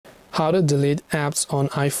How to delete apps on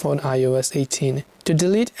iPhone iOS 18. To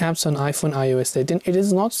delete apps on iPhone iOS 18, it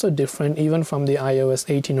is not so different even from the iOS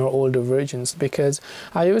 18 or older versions, because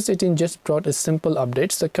iOS 18 just brought a simple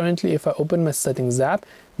update. So currently, if I open my settings app,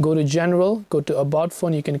 go to general, go to about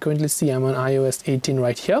phone, you can currently see I'm on iOS 18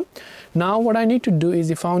 right here. Now what I need to do is,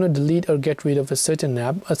 if I want to delete or get rid of a certain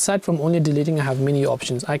app, aside from only deleting, I have many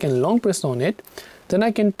options. I can long press on it, then I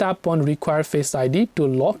can tap on require Face ID to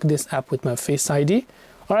lock this app with my Face ID,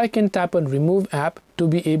 or I can tap on remove app to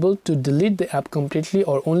be able to delete the app completely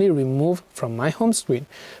or only remove from my home screen.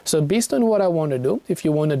 So based on what I want to do, if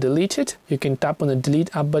you want to delete it, you can tap on the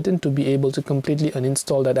delete app button to be able to completely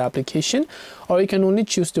uninstall that application, or you can only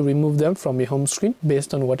choose to remove them from your home screen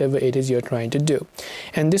based on whatever it is you're trying to do.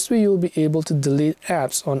 And this way you'll be able to delete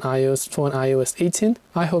apps on iOS 18.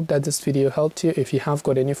 I hope that this video helped you. If you have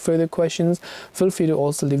got any further questions, feel free to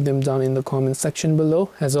also leave them down in the comment section below.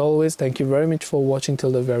 As always, thank you very much for watching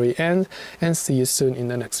till the very end, and see you soon in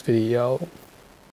the next video.